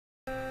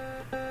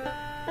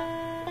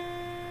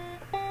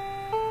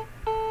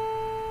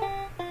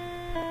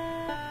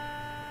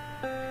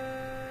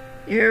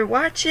You're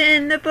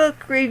watching The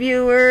Book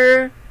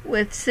Reviewer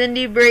with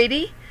Cindy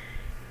Brady,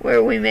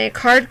 where we make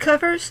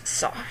hardcovers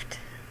soft.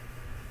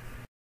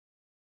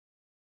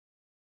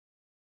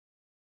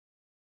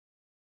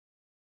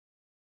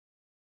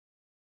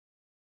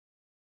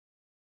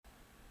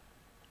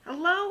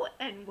 Hello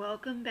and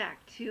welcome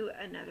back to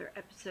another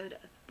episode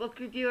of Book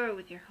Reviewer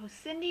with your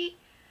host Cindy.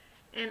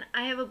 And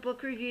I have a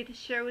book review to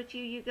share with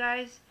you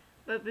guys.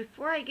 But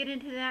before I get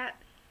into that,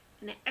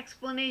 an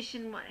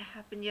explanation what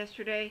happened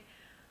yesterday.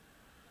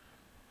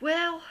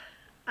 Well,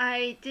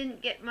 I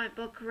didn't get my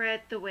book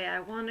read the way I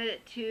wanted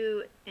it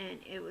to, and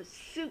it was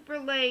super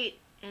late,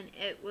 and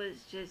it was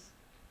just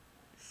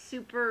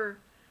super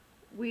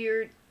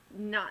weird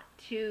not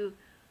to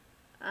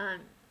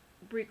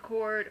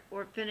record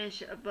or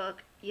finish a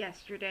book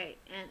yesterday.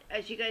 And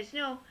as you guys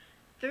know,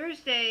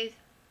 Thursdays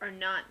are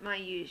not my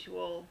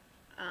usual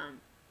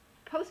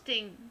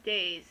posting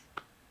days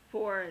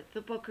for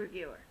the book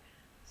reviewer.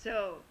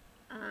 So,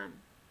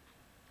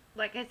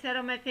 like I said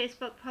on my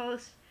Facebook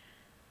post,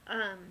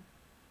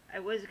 I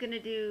was going to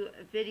do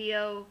a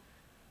video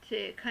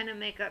to kind of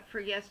make up for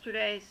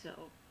yesterday, so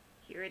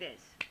here it is.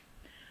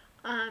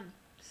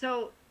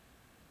 So,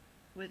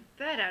 with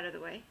that out of the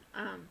way,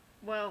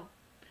 well,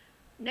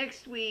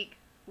 next week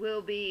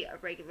will be a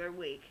regular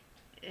week.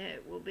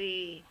 It will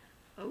be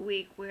a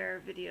week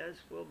where videos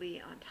will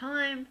be on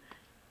time,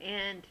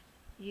 and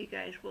you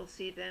guys will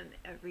see them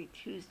every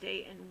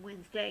Tuesday and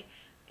Wednesday.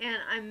 And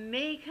I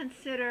may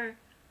consider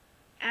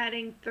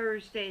adding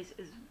Thursdays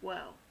as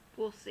well.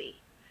 We'll see.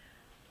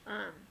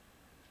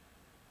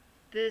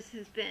 This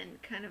has been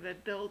kind of a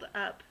build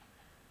up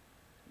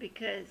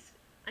because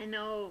I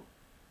know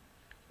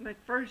my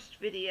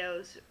first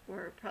videos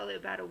were probably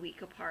about a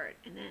week apart,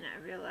 and then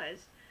I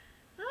realized,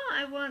 oh,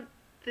 I want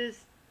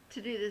this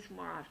to do this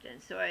more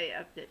often, so I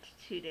upped it to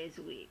 2 days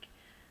a week.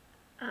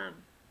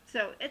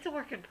 So it's a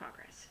work in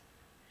progress.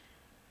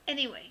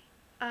 Anyway,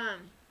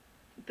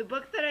 the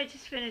book that I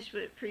just finished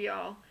with for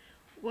y'all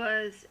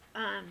was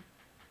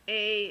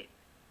a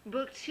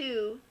book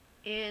 2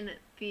 in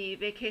the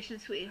Vacation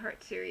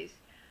Sweetheart series.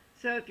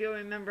 So if you'll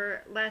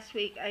remember, last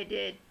week I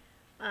did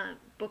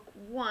book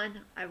 1.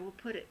 I will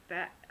put it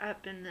back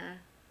up in the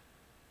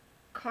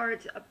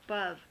cards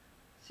above,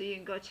 so you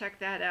can go check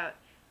that out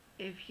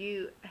if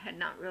you had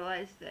not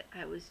realized that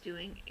I was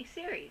doing a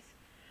series.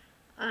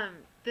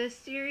 This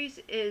series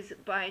is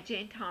by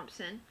Jan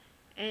Thompson,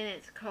 and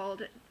it's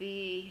called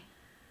the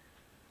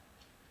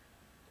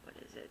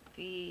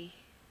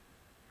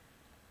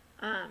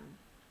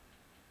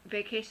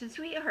Vacation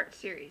Sweetheart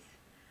series.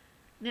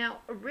 Now,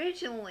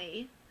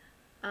 originally,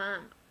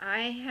 I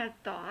had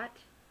thought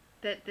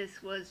that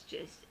this was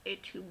just a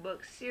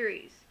 2-book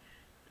series.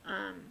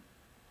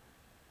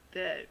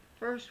 The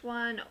first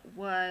one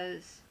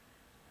was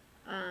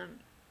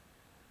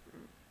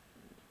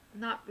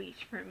not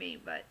Reach for Me,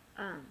 but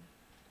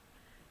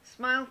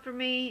Smile for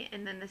Me,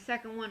 and then the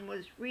second one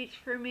was Reach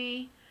for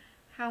Me.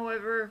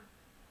 However,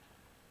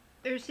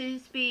 there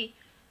seems to be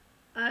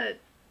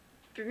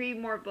 3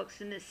 more books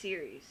in this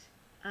series.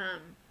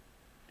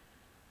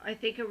 I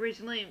think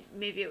originally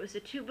maybe it was a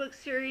 2-book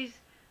series,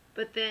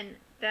 but then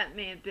that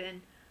may have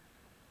been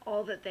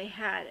all that they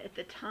had at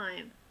the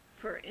time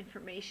for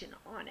information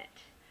on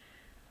it.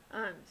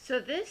 So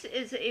this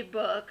is a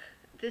book.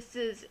 This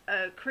is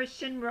a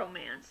Christian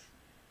romance,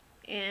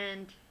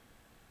 and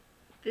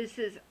this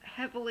is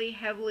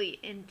heavily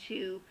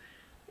into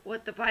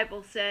what the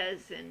Bible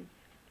says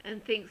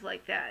and things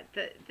like that.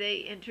 That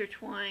they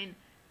intertwine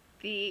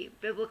the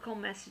biblical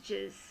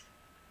messages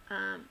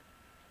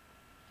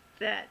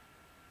that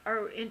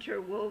are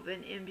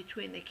interwoven in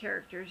between the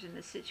characters and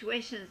the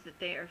situations that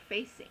they are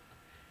facing.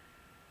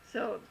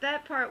 So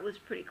that part was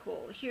pretty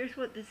cool. Here's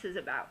what this is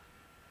about.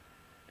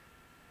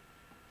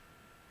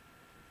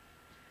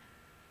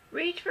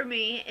 Reach for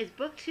Me is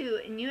book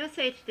 2 in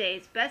USA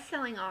Today's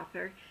best-selling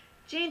author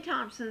Jan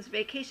Thompson's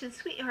Vacation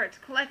Sweethearts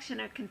collection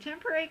of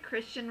contemporary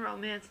Christian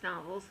romance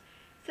novels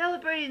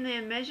celebrating the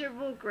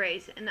immeasurable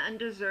grace and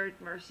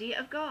undeserved mercy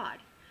of God.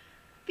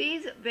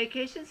 These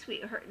Vacation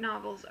Sweetheart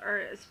novels are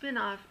a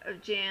spin-off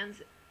of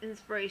Jan's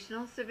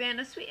inspirational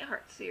Savannah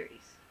Sweetheart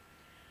series.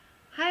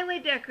 Highly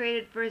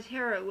decorated for his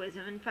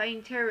heroism in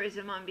fighting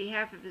terrorism on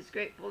behalf of his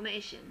grateful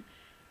nation,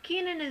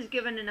 Keenan is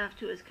given enough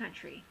to his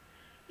country.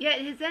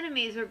 Yet his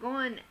enemies are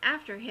going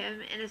after him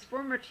and his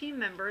former team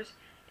members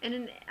in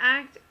an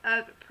act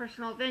of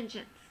personal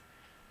vengeance.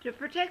 To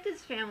protect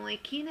his family,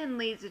 Keenan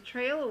leads a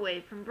trail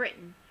away from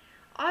Britain.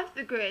 Off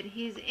the grid,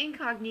 he is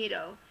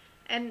incognito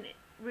and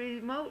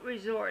remote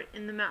resort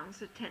in the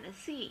mountains of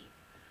Tennessee.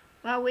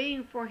 While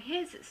waiting for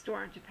his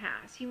storm to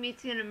pass, he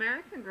meets an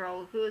American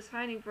girl who is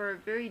hiding for a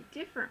very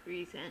different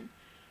reason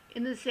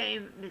in the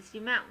same misty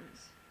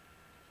mountains.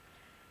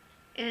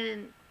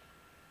 And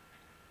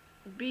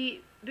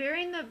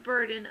bearing the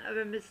burden of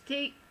a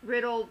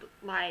mistake-riddled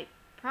life,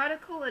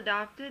 prodigal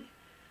adopted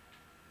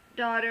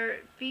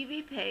daughter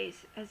Phoebe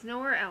Pace has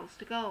nowhere else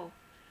to go.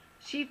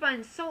 She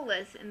finds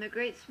solace in the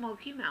Great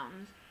Smoky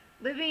Mountains,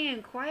 living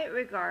in quiet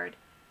regard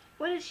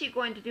What is she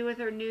going to do with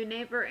her new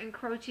neighbor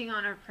encroaching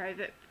on her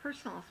private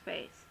personal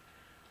space?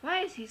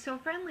 Why is he so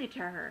friendly to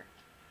her?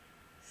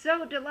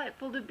 So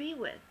delightful to be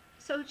with,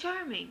 so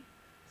charming,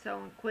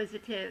 so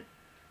inquisitive.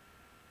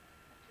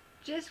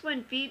 Just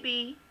when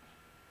Phoebe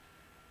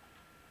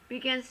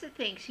begins to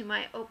think she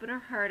might open her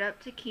heart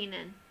up to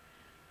Keenan,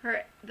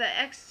 the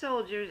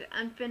ex-soldier's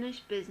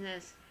unfinished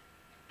business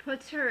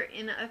puts her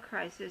in a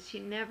crisis she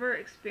never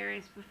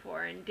experienced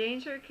before, and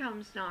danger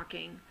comes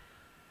knocking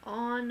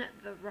on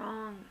the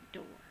wrong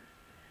door.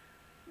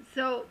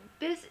 So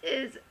this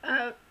is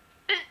a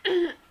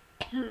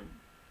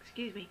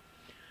excuse me.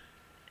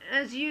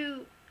 As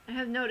you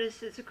have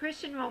noticed, it's a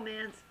Christian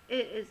romance.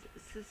 It is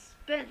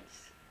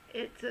suspense.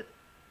 It's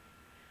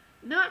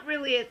not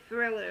really a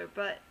thriller,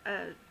 but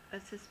a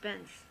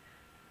suspense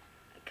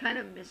kind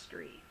of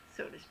mystery,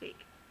 so to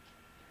speak.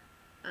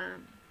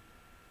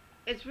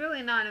 It's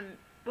really not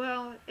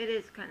well, it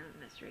is kind of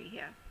a mystery,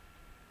 yeah.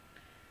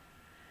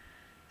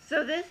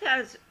 So this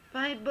has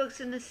 5 books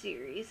in the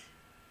series.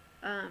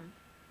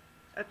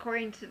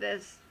 According to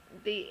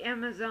the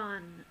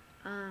Amazon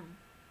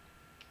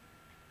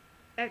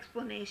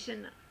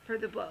explanation for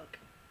the book.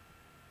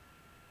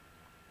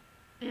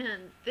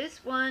 And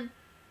this one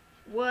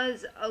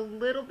was a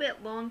little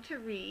bit long to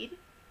read.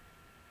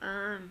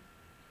 Let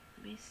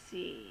me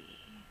see.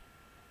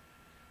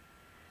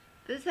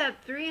 This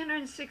had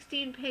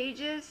 316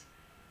 pages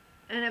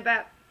and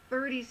about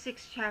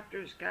 36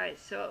 chapters, guys.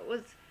 So it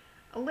was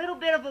a little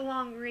bit of a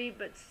long read,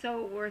 but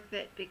so worth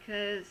it,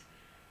 because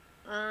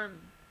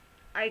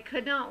I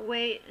could not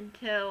wait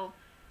until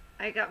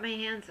I got my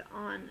hands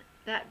on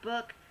that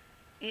book,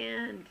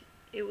 and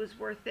it was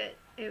worth it.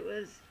 It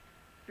was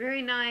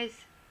very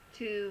nice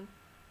to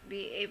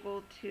be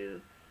able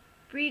to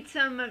read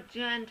some of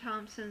Jan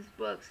Thompson's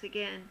books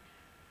again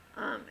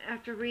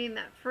after reading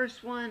that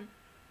first one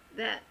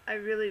that I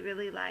really,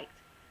 really liked.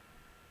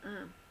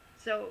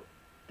 So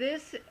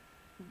this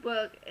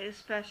book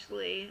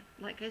especially,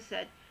 like I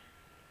said,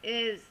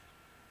 is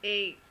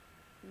a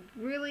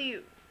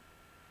really,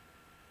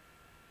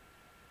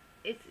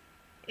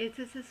 it's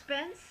a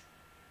suspense,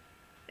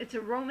 it's a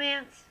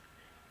romance,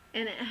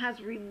 and it has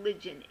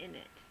religion in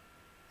it.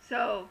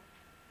 So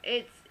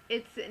it's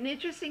an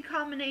interesting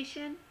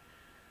combination,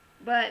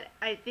 but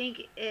I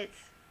think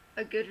it's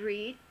a good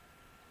read.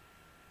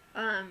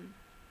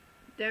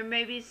 There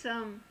may be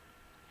some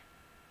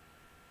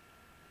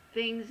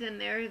things in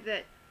there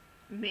that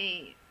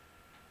may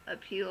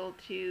appeal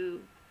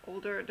to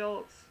older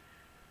adults,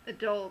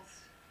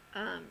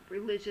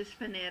 religious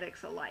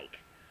fanatics alike.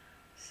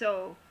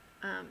 So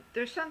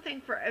there's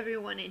something for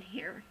everyone in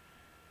here.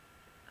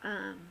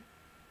 I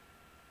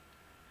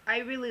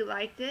really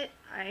liked it.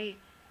 I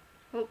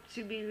hope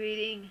to be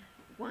reading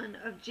one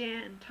of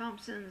Jan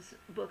Thompson's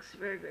books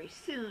very, very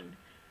soon.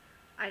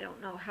 I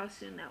don't know how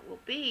soon that will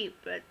be,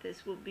 but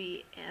this will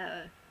be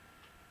a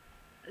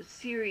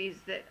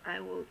series that I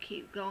will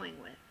keep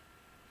going with,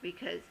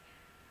 because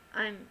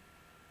I'm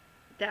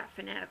that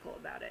fanatical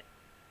about it.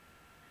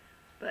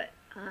 But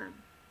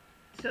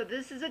so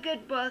this is a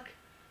good book,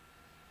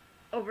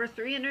 over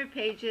 300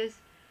 pages.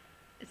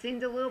 It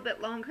seemed a little bit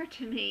longer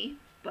to me,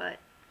 but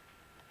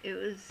it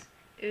was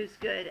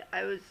good.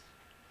 I was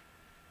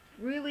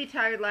really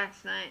tired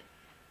last night,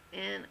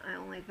 and I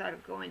only thought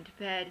of going to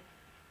bed.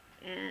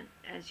 And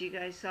as you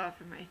guys saw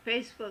from my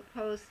Facebook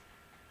post,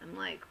 I'm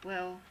like,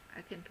 well,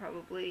 I can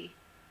probably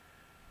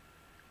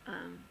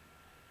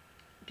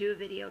do a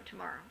video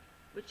tomorrow,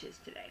 which is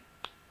today.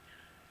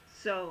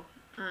 So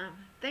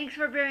thanks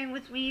for bearing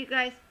with me, you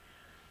guys.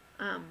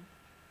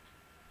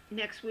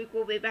 Next week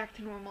we'll be back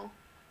to normal.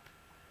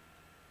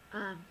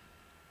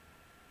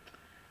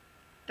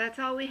 That's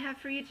all we have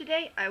for you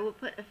today. I will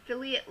put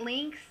affiliate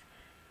links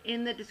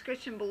in the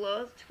description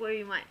below to where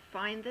you might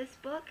find this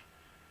book.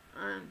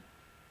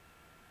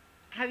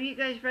 Have you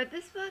guys read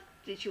this book?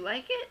 Did you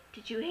like it?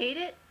 Did you hate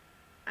it?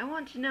 I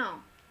want to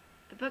know.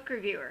 The book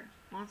reviewer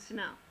wants to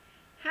know.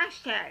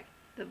 Hashtag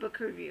the book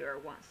reviewer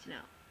wants to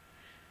know.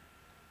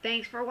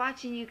 Thanks for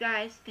watching, you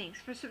guys.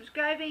 Thanks for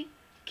subscribing.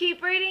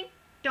 Keep reading.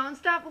 Don't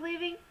stop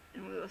believing.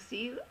 And we will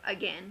see you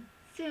again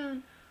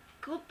soon.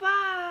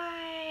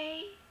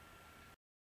 Goodbye.